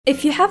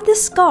If you have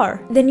this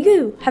scar, then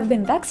you have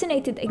been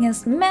vaccinated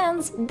against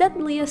man's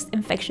deadliest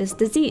infectious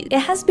disease. It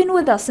has been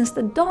with us since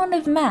the dawn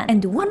of man,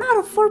 and 1 out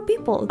of 4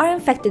 people are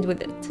infected with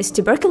it. It's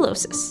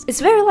tuberculosis.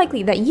 It's very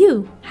likely that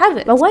you have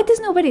it, but why does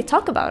nobody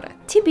talk about it?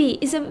 TB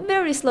is a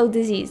very slow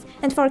disease,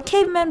 and for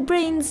caveman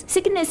brains,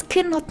 sickness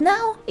cannot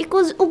now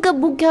equals uga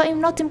buga im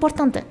not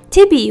importante.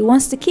 TB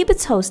wants to keep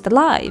its host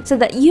alive, so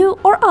that you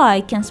or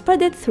I can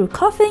spread it through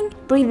coughing,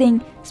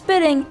 breathing,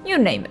 spitting, you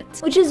name it.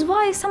 Which is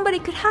why somebody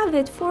could have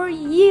it for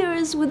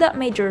years without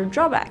major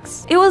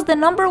drawbacks. It was the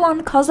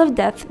 #1 cause of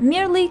death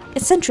merely a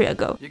century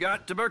ago. You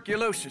got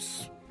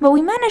tuberculosis. But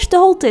we managed to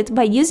halt it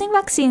by using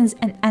vaccines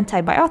and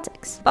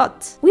antibiotics.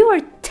 But we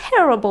were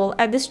terrible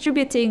at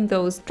distributing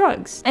those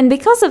drugs. And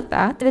because of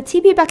that, the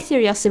TB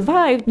bacteria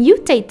survived,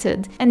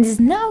 mutated, and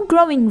is now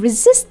growing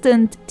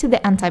resistant to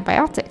the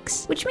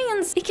antibiotics. Which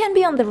means it can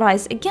be on the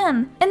rise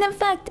again. And in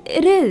fact,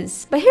 it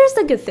is. But here's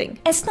the good thing.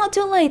 It's not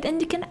too late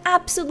and you can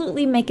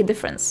absolutely make a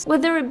difference.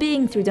 Whether it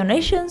being through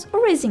donations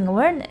or raising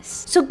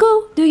awareness. So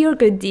go do your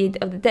good deed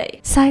of the day.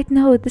 Side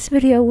note, this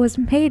video was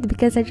made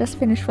because I just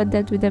finished Red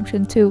Dead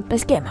Redemption 2.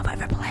 Best game I've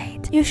ever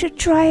played. You should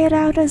try it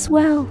out as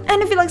well.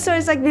 And if you like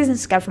stories like these,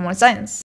 subscribe for more science.